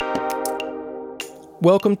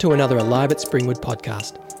Welcome to another Alive at Springwood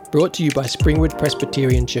podcast, brought to you by Springwood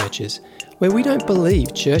Presbyterian Churches, where we don't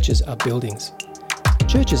believe churches are buildings.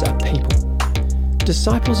 Churches are people.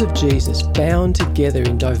 Disciples of Jesus bound together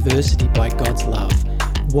in diversity by God's love,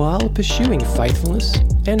 while pursuing faithfulness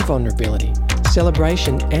and vulnerability,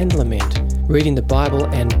 celebration and lament, reading the Bible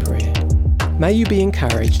and prayer. May you be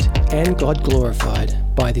encouraged and God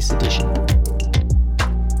glorified by this edition.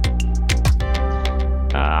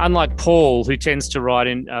 Unlike Paul, who tends to write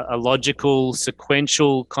in a logical,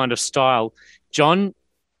 sequential kind of style, John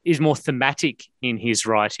is more thematic in his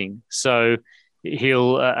writing. So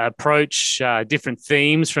he'll approach different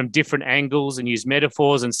themes from different angles and use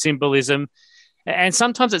metaphors and symbolism. And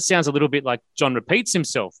sometimes it sounds a little bit like John repeats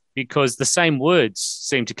himself because the same words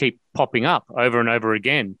seem to keep popping up over and over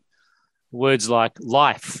again. Words like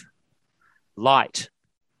life, light,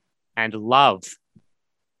 and love.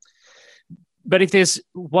 But if there's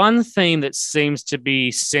one theme that seems to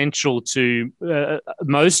be central to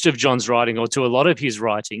most of John's writing, or to a lot of his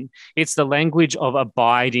writing, it's the language of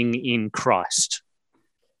abiding in Christ.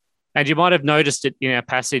 And you might have noticed it in our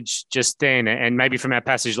passage just then, and maybe from our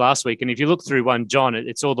passage last week. And if you look through 1 John,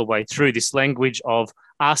 it's all the way through this language of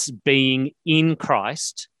us being in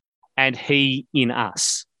Christ and he in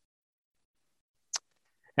us.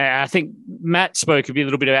 I think Matt spoke a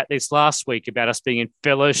little bit about this last week, about us being in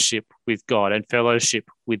fellowship with God and fellowship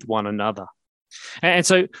with one another. And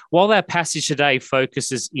so while our passage today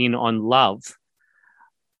focuses in on love,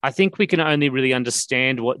 I think we can only really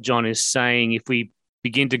understand what John is saying if we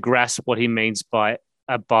begin to grasp what he means by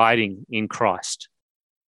abiding in Christ.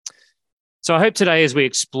 So I hope today, as we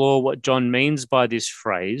explore what John means by this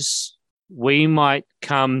phrase, we might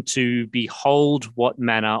come to behold what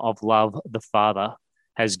manner of love the Father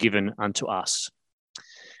has given unto us.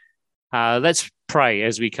 Let's pray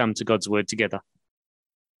as we come to God's word together.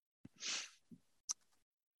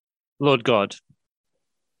 Lord God,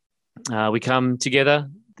 we come together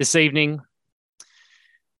this evening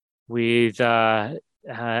with, I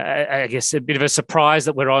guess, a bit of a surprise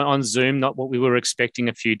that we're on Zoom, not what we were expecting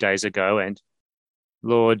a few days ago. And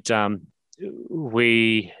Lord,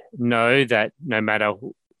 we know that no matter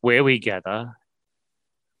where we gather,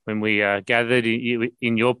 when we are gathered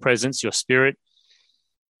in your presence, your Spirit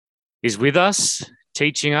is with us,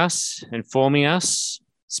 teaching us, informing us,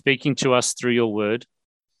 speaking to us through your word.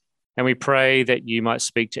 And we pray that you might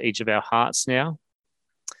speak to each of our hearts now,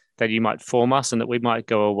 that you might form us, and that we might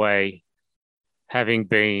go away having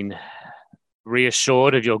been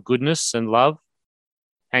reassured of your goodness and love,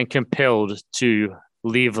 and compelled to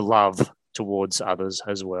live love towards others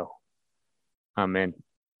as well. Amen.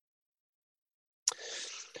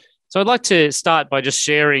 So I'd like to start by just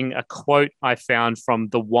sharing a quote I found from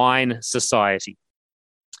the Wine Society.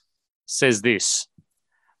 It says this: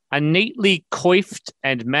 "A neatly coiffed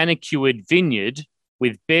and manicured vineyard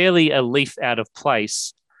with barely a leaf out of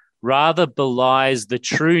place rather belies the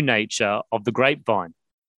true nature of the grapevine.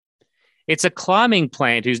 It's a climbing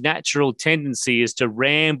plant whose natural tendency is to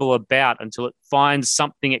ramble about until it finds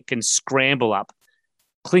something it can scramble up,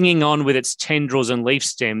 clinging on with its tendrils and leaf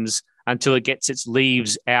stems until it gets its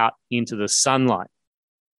leaves out into the sunlight.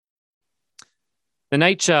 The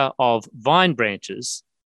nature of vine branches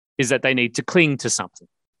is that they need to cling to something.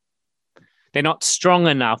 They're not strong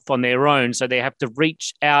enough on their own, so they have to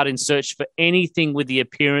reach out in search for anything with the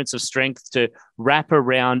appearance of strength to wrap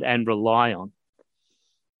around and rely on.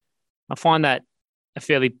 I find that a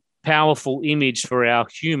fairly powerful image for our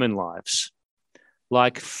human lives.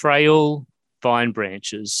 Like frail vine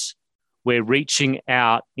branches, we're reaching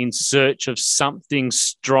out in search of something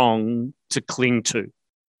strong to cling to,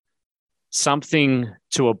 something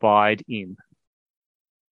to abide in.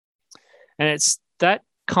 And it's that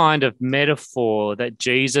kind of metaphor that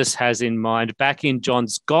Jesus has in mind back in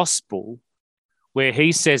John's Gospel, where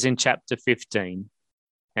he says in chapter 15,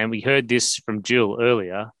 and we heard this from Jill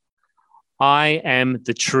earlier, "I am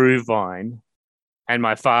the true vine, and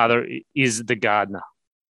my Father is the gardener.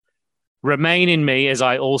 Remain in me as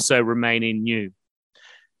I also remain in you.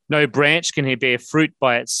 No branch can bear fruit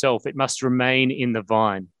by itself. It must remain in the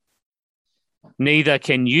vine. Neither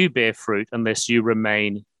can you bear fruit unless you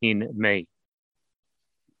remain in me."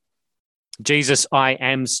 Jesus' I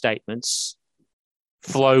am statements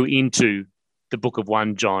flow into the book of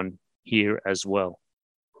 1 John here as well.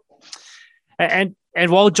 And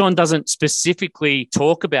while John doesn't specifically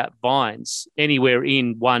talk about vines anywhere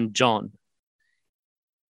in 1 John,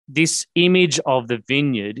 this image of the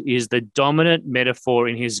vineyard is the dominant metaphor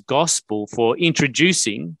in his gospel for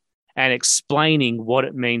introducing and explaining what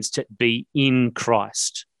it means to be in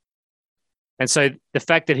Christ. And so the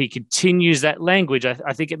fact that he continues that language,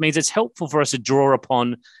 I think it means it's helpful for us to draw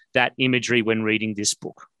upon that imagery when reading this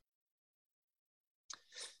book.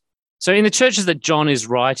 So in the churches that John is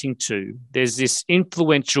writing to, there's this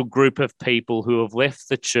influential group of people who have left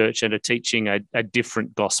the church and are teaching a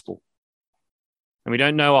different gospel. And we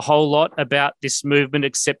don't know a whole lot about this movement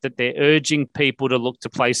except that they're urging people to look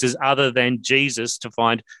to places other than Jesus to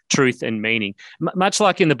find truth and meaning, much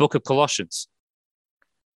like in the book of Colossians.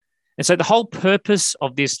 And so the whole purpose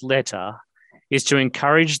of this letter is to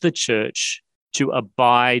encourage the church to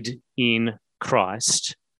abide in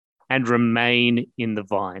Christ and remain in the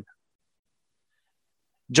vine.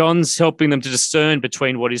 John's helping them to discern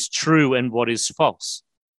between what is true and what is false.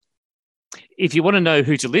 If you want to know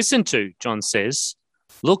who to listen to, John says,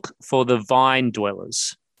 look for the vine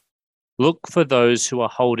dwellers. Look for those who are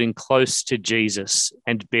holding close to Jesus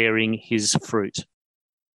and bearing his fruit.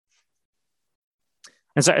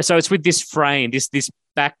 And so it's with this frame, this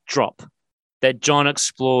backdrop, that John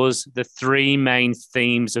explores the three main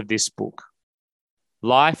themes of this book: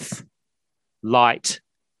 life, light,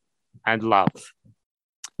 and love.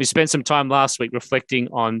 We spent some time last week reflecting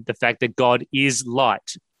on the fact that God is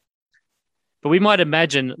light. But we might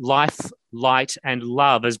imagine life, light, and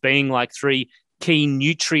love as being like three key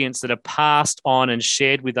nutrients that are passed on and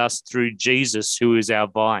shared with us through Jesus, who is our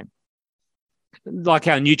vine. Like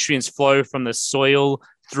how nutrients flow from the soil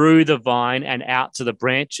through the vine and out to the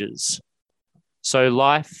branches. So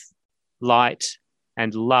life, light,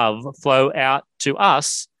 and love flow out to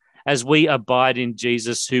us as we abide in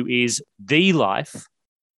Jesus, who is the life,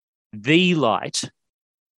 the light,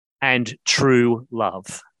 and true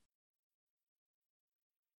love.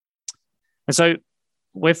 And so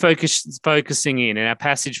we're focusing in, and our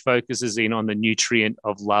passage focuses in on the nutrient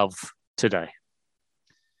of love today.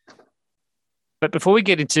 But before we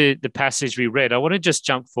get into the passage we read, I want to just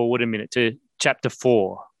jump forward a minute to chapter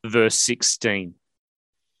 4, verse 16,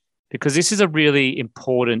 because this is a really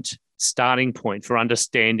important starting point for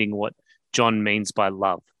understanding what John means by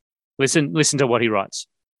love. Listen to what he writes.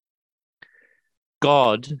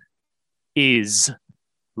 God is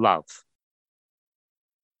love.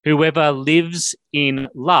 Whoever lives in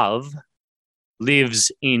love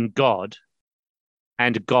lives in God,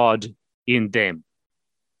 and God in them.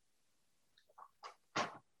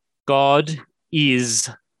 God is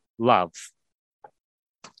love.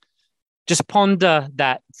 Just ponder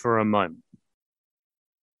that for a moment.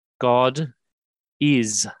 God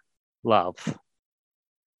is love.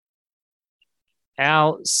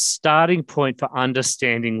 Our starting point for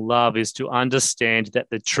understanding love is to understand that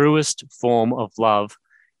the truest form of love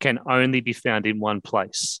can only be found in one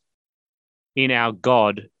place, in our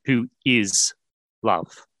God who is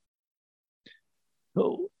love.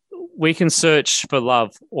 We can search for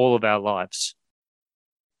love all of our lives,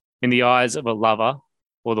 in the eyes of a lover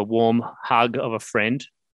or the warm hug of a friend,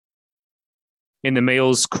 in the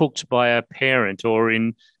meals cooked by a parent, or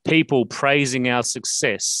in people praising our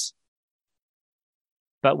success.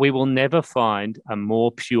 But we will never find a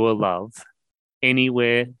more pure love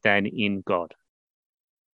anywhere than in God.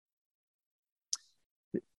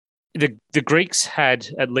 The Greeks had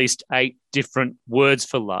at least 8 different words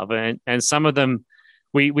for love, and some of them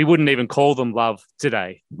we wouldn't even call them love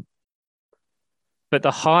today. But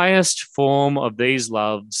the highest form of these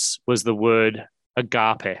loves was the word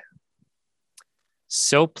agape.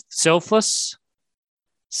 Selfless,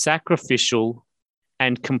 sacrificial,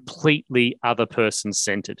 and completely other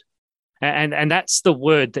person-centered. And that's the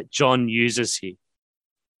word that John uses here.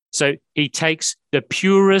 So he takes the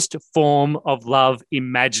purest form of love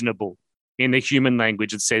imaginable in the human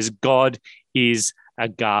language and says, God is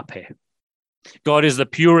agape. God is the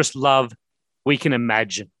purest love we can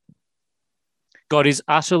imagine. God is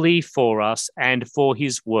utterly for us and for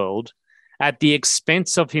his world at the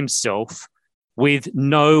expense of himself with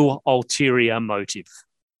no ulterior motive.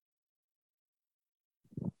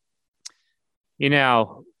 In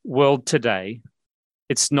our world today,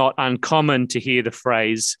 it's not uncommon to hear the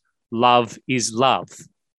phrase, love is love.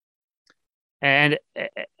 And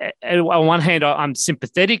on one hand, I'm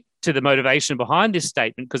sympathetic to the motivation behind this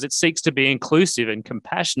statement because it seeks to be inclusive and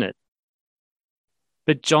compassionate.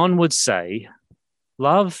 But John would say,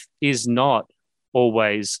 love is not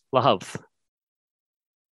always love.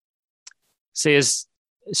 See, as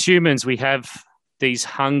humans, we have these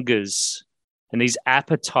hungers and these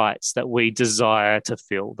appetites that we desire to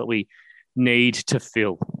fill, that we need to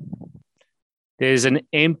fill. There's an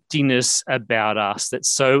emptiness about us that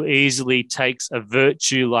so easily takes a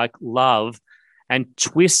virtue like love and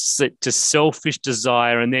twists it to selfish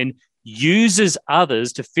desire and then uses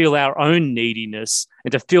others to fill our own neediness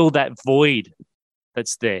and to fill that void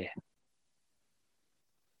that's there.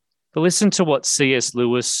 But listen to what C.S.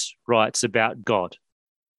 Lewis writes about God.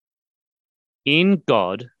 In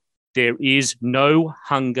God, there is no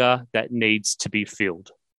hunger that needs to be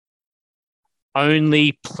filled,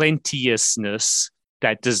 only plenteousness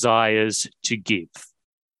that desires to give.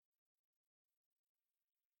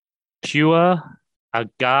 Pure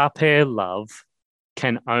agape love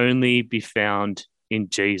can only be found in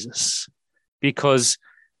Jesus, because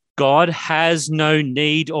God has no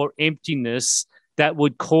need or emptiness that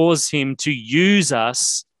would cause him to use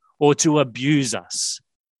us or to abuse us.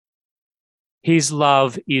 His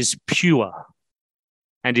love is pure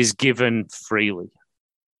and is given freely.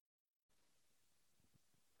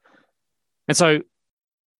 And so,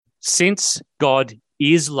 since God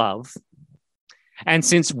is love, and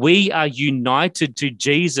since we are united to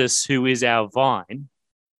Jesus, who is our vine,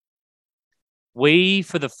 we,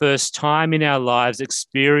 for the first time in our lives,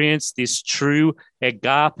 experience this true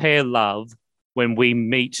agape love when we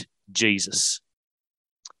meet Jesus.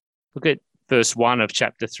 Look at verse 1 of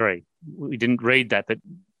chapter 3. We didn't read that, but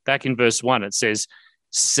back in verse 1, it says,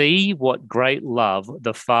 "See what great love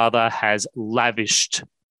the Father has lavished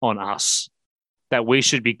on us, that we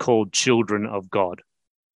should be called children of God."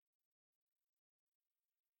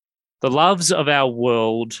 The loves of our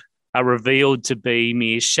world are revealed to be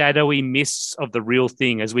mere shadowy mists of the real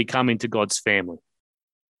thing as we come into God's family.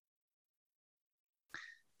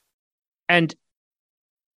 And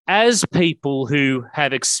as people who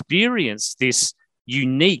have experienced this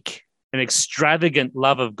unique and extravagant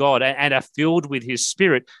love of God and are filled with his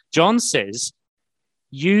Spirit, John says,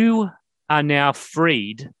 you are now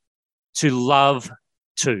freed to love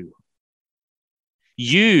too.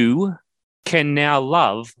 You can now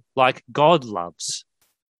love like God loves.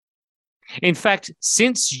 In fact,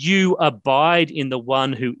 since you abide in the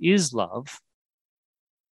one who is love,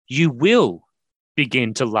 you will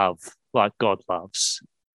begin to love like God loves.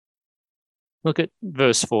 Look at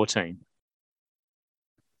verse 14.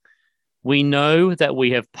 We know that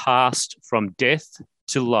we have passed from death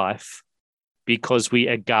to life because we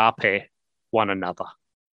agape one another.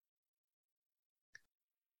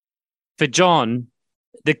 For John,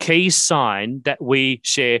 the key sign that we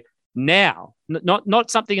share now,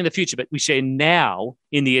 not something in the future, but we share now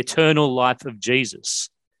in the eternal life of Jesus,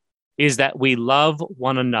 is that we love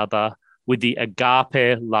one another with the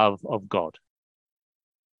agape love of God.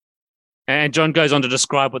 And John goes on to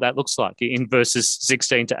describe what that looks like in verses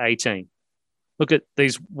 16 to 18. Look at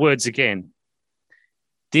these words again.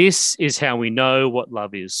 This is how we know what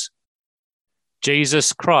love is.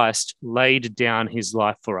 Jesus Christ laid down his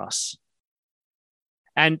life for us.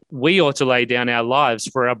 And we ought to lay down our lives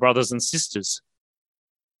for our brothers and sisters.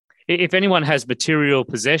 If anyone has material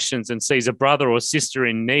possessions and sees a brother or sister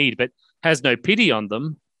in need but has no pity on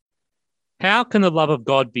them, how can the love of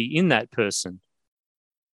God be in that person?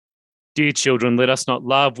 Dear children, let us not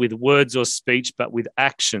love with words or speech, but with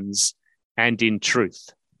actions and in truth.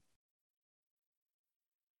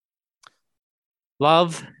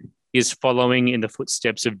 Love is following in the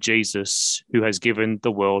footsteps of Jesus, who has given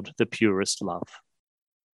the world the purest love.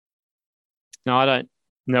 Now, I don't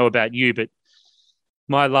know about you, but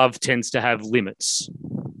my love tends to have limits.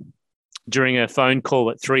 During a phone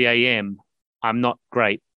call at 3 a.m., I'm not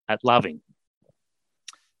great at loving.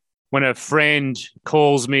 When a friend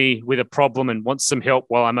calls me with a problem and wants some help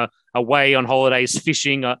while I'm away on holidays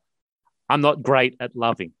fishing, I'm not great at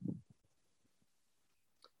loving.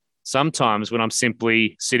 Sometimes when I'm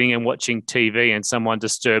simply sitting and watching TV and someone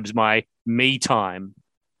disturbs my me time,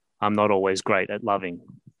 I'm not always great at loving.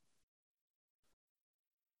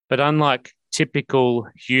 But unlike typical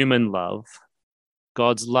human love,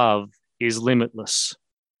 God's love is limitless.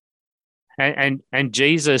 And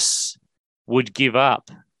Jesus would give up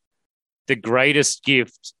the greatest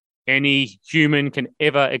gift any human can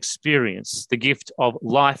ever experience, the gift of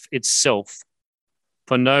life itself,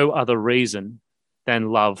 for no other reason than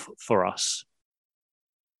love for us.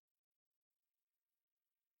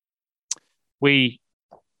 We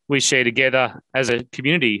share together as a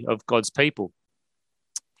community of God's people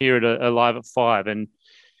here at Alive at 5. And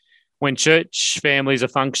when church families are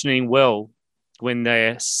functioning well, when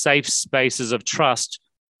they're safe spaces of trust,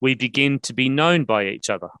 we begin to be known by each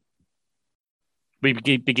other. We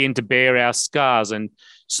begin to bear our scars and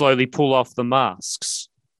slowly pull off the masks.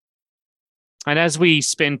 And as we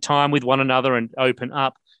spend time with one another and open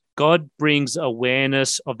up, God brings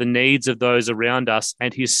awareness of the needs of those around us,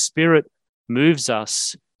 and his Spirit moves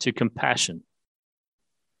us to compassion.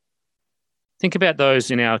 Think about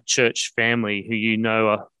those in our church family who you know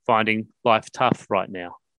are finding life tough right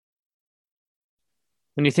now.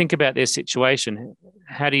 When you think about their situation,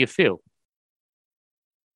 how do you feel?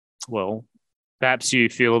 Well, Perhaps you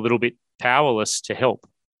feel a little bit powerless to help.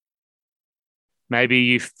 Maybe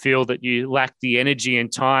you feel that you lack the energy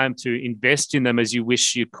and time to invest in them as you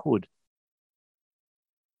wish you could.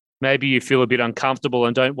 Maybe you feel a bit uncomfortable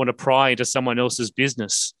and don't want to pry into someone else's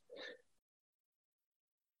business.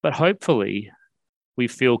 But hopefully, we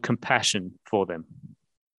feel compassion for them.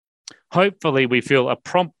 Hopefully, we feel a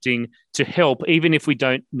prompting to help, even if we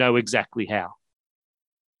don't know exactly how.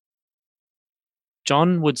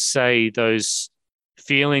 John would say those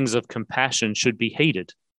feelings of compassion should be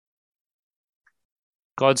heeded.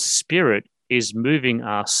 God's Spirit is moving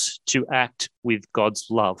us to act with God's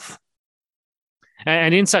love.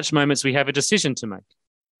 And in such moments, we have a decision to make.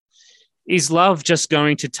 Is love just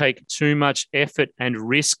going to take too much effort and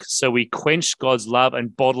risk so we quench God's love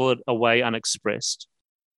and bottle it away unexpressed?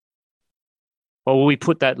 Or will we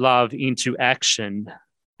put that love into action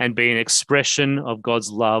and be an expression of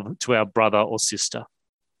God's love to our brother or sister?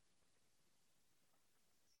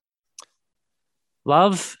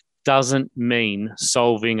 Love doesn't mean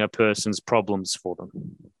solving a person's problems for them.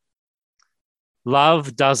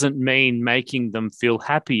 Love doesn't mean making them feel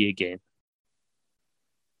happy again.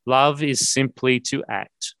 Love is simply to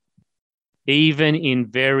act, even in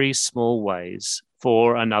very small ways,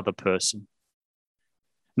 for another person.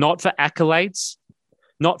 Not for accolades,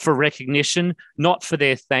 not for recognition, not for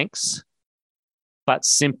their thanks, but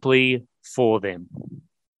simply for them.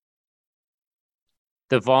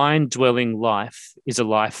 The vine-dwelling life is a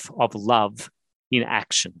life of love in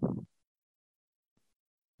action.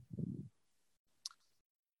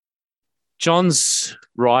 John's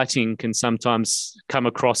writing can sometimes come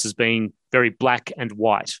across as being very black and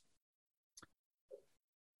white.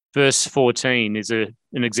 Verse 14 is an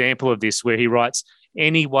example of this, where he writes,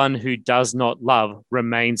 "Anyone who does not love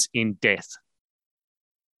remains in death."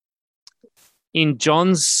 In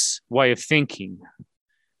John's way of thinking,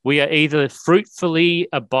 we are either fruitfully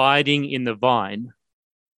abiding in the vine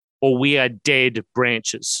or we are dead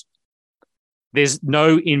branches. There's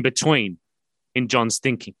no in between in John's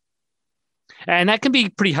thinking. And that can be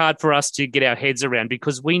pretty hard for us to get our heads around,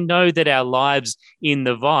 because we know that our lives in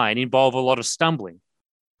the vine involve a lot of stumbling.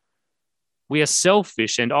 We are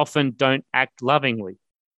selfish and often don't act lovingly.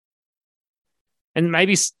 And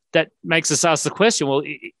maybe that makes us ask the question, well,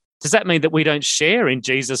 does that mean that we don't share in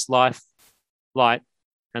Jesus' life, light,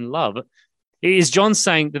 and love? Is John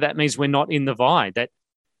saying that that means we're not in the vine, that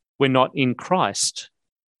we're not in Christ?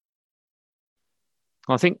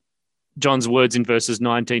 I think John's words in verses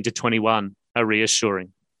 19 to 21 are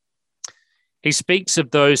reassuring. He speaks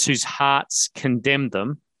of those whose hearts condemn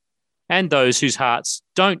them and those whose hearts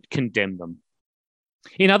don't condemn them.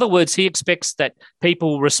 In other words, he expects that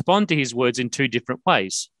people respond to his words in two different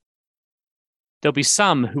ways. There'll be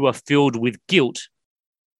some who are filled with guilt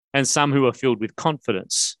and some who are filled with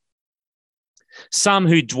confidence. Some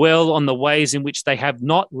who dwell on the ways in which they have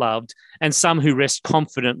not loved, and some who rest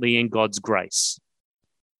confidently in God's grace.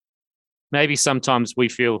 Maybe sometimes we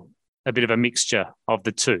feel a bit of a mixture of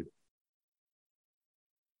the two.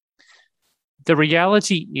 The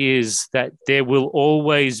reality is that there will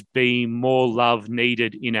always be more love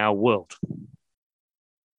needed in our world.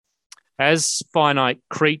 As finite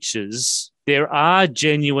creatures, there are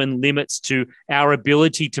genuine limits to our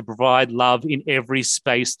ability to provide love in every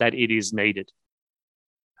space that it is needed.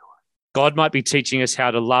 God might be teaching us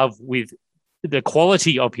how to love with the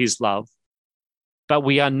quality of his love, but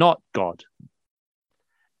we are not God.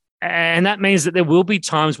 And that means that there will be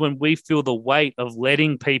times when we feel the weight of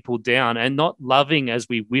letting people down and not loving as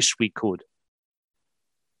we wish we could.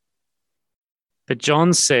 But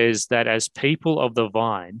John says that as people of the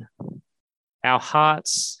vine, our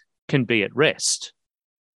hearts can be at rest.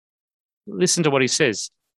 Listen to what he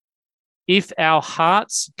says. If our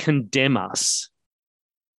hearts condemn us,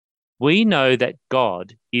 we know that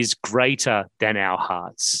God is greater than our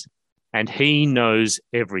hearts, and he knows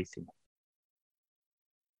everything.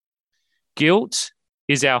 Guilt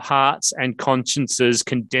is our hearts and consciences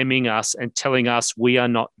condemning us and telling us we are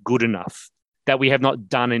not good enough, that we have not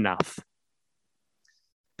done enough.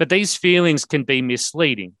 But these feelings can be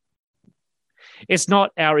misleading. It's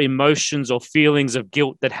not our emotions or feelings of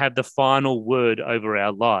guilt that have the final word over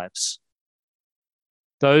our lives.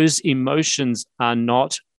 Those emotions are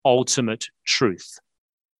not ultimate truth.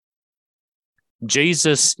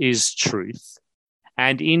 Jesus is truth,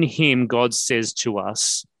 and in him God says to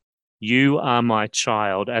us, "You are my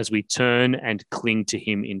child," as we turn and cling to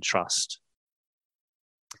him in trust.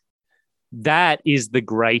 That is the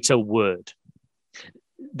greater word.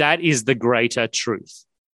 That is the greater truth.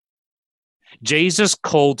 Jesus'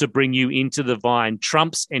 call to bring you into the vine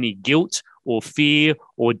trumps any guilt or fear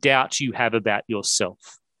or doubt you have about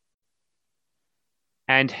yourself.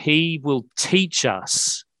 and he will teach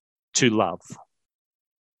us to love.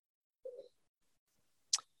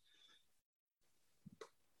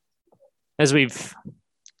 As we've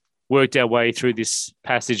worked our way through this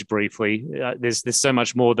passage briefly, there's so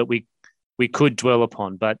much more that we could dwell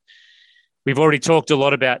upon, but we've already talked a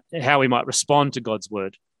lot about how we might respond to God's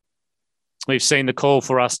word. We've seen the call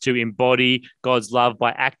for us to embody God's love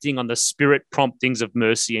by acting on the spirit promptings of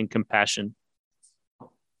mercy and compassion.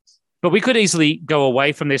 But we could easily go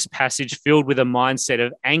away from this passage filled with a mindset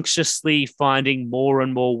of anxiously finding more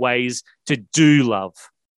and more ways to do love,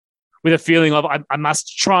 with a feeling of I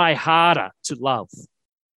must try harder to love.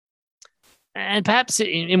 And perhaps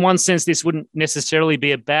in one sense, this wouldn't necessarily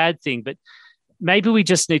be a bad thing, but maybe we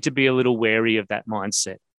just need to be a little wary of that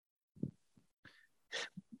mindset.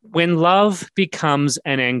 When love becomes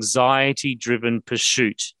an anxiety-driven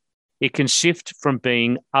pursuit, it can shift from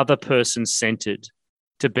being other person-centered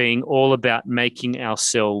to being all about making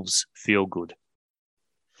ourselves feel good.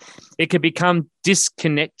 It can become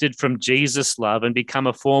disconnected from Jesus' love and become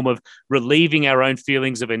a form of relieving our own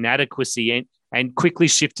feelings of inadequacy and quickly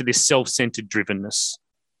shift to this self-centered drivenness.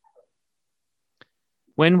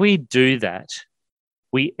 When we do that,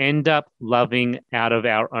 we end up loving out of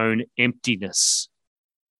our own emptiness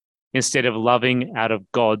instead of loving out of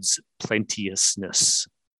God's plenteousness.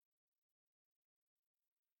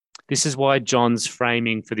 This is why John's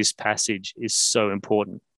framing for this passage is so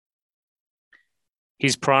important.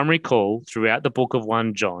 His primary call throughout the book of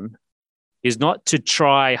 1 John is not to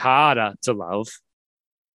try harder to love,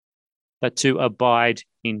 but to abide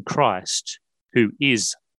in Christ, who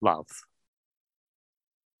is love.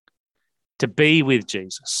 To be with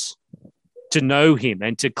Jesus, to know him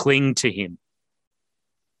and to cling to him,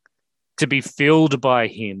 to be filled by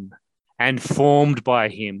him and formed by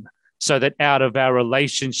him, so that out of our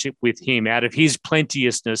relationship with him, out of his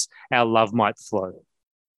plenteousness, our love might flow.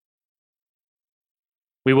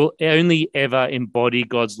 We will only ever embody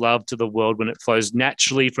God's love to the world when it flows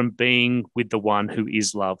naturally from being with the one who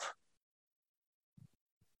is love.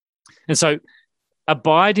 And so,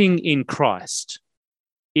 abiding in Christ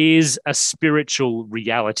is a spiritual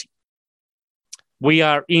reality. We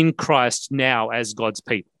are in Christ now as God's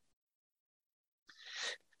people.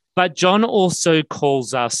 But John also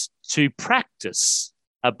calls us to practice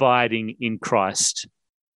abiding in Christ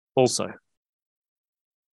also.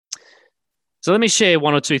 So let me share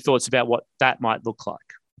one or two thoughts about what that might look like.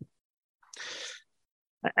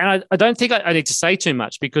 And I don't think I need to say too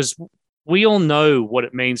much, because we all know what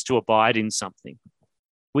it means to abide in something.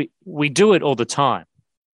 We do it all the time.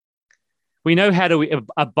 We know how to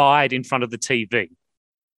abide in front of the TV.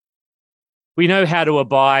 We know how to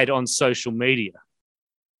abide on social media.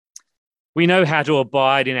 We know how to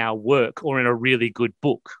abide in our work or in a really good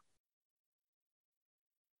book.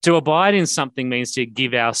 To abide in something means to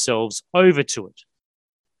give ourselves over to it,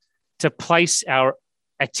 to place our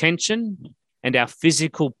attention and our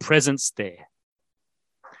physical presence there,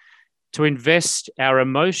 to invest our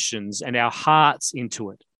emotions and our hearts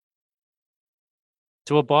into it.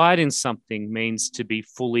 To abide in something means to be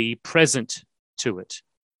fully present to it.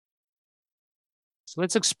 So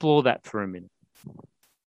let's explore that for a minute.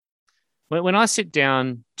 When I sit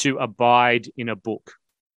down to abide in a book,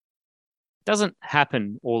 it doesn't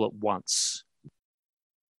happen all at once.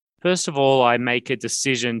 First of all, I make a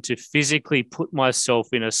decision to physically put myself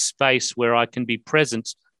in a space where I can be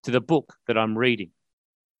present to the book that I'm reading.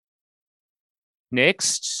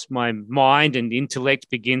 Next, my mind and intellect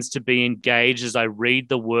begins to be engaged as I read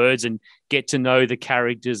the words and get to know the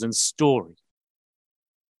characters and story.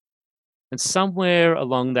 And somewhere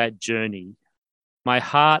along that journey, my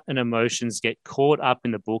heart and emotions get caught up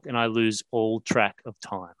in the book and I lose all track of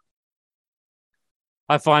time.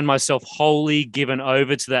 I find myself wholly given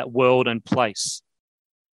over to that world and place.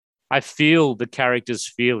 I feel the characters'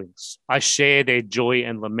 feelings. I share their joy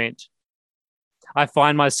and lament. I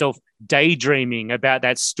find myself daydreaming about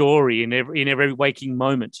that story in every waking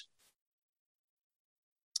moment.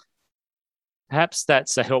 Perhaps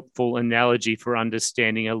that's a helpful analogy for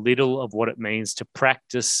understanding a little of what it means to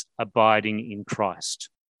practice abiding in Christ.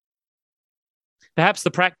 Perhaps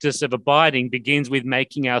the practice of abiding begins with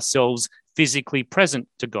making ourselves physically present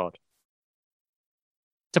to God.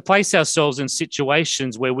 To place ourselves in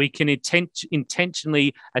situations where we can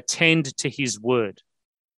intentionally attend to his word,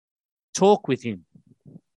 talk with him,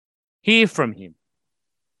 hear from him,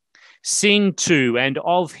 sing to and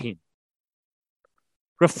of him,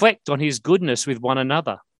 reflect on his goodness with one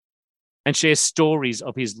another, and share stories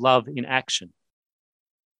of his love in action.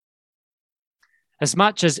 As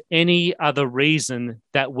much as any other reason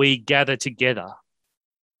that we gather together,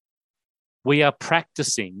 we are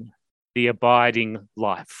practicing the abiding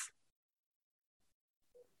life.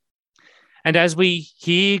 And as we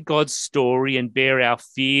hear God's story and bear our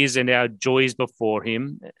fears and our joys before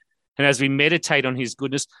him, and as we meditate on his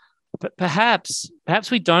goodness, perhaps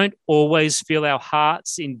we don't always feel our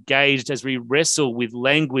hearts engaged as we wrestle with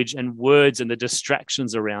language and words and the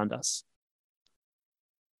distractions around us.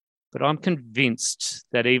 But I'm convinced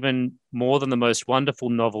that even more than the most wonderful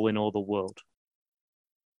novel in all the world,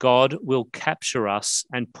 God will capture us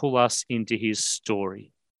and pull us into his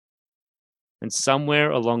story. And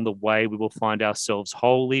somewhere along the way, we will find ourselves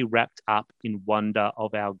wholly wrapped up in wonder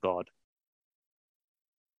of our God.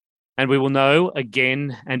 And we will know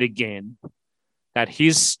again and again that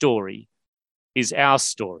his story is our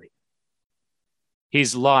story.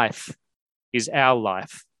 His life is our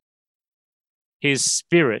life. His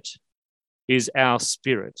spirit is our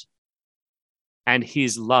spirit. And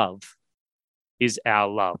his love is our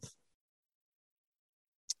love.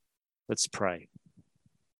 Let's pray.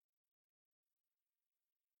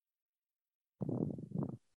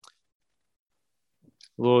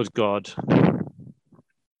 Lord God,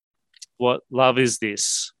 what love is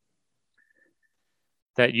this?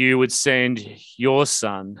 That you would send your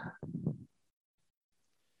Son,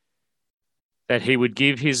 that he would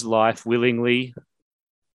give his life willingly,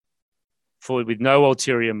 with no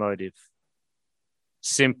ulterior motive,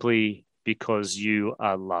 simply because you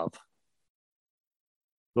are love.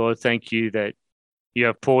 Lord, thank you that you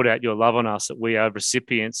have poured out your love on us, that we are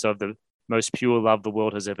recipients of the most pure love the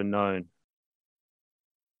world has ever known.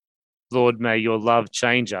 Lord, may your love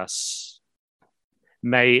change us.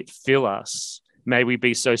 May it fill us. May we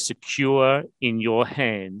be so secure in your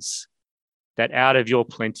hands that out of your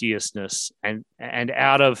plenteousness and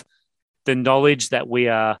out of the knowledge that we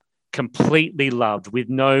are completely loved with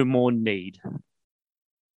no more need,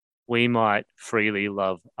 we might freely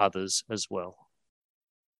love others as well.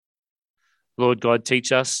 Lord God,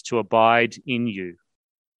 teach us to abide in you,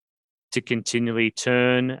 to continually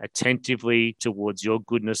turn attentively towards your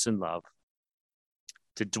goodness and love,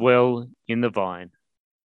 to dwell in the vine,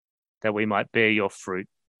 that we might bear your fruit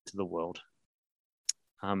to the world.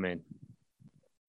 Amen.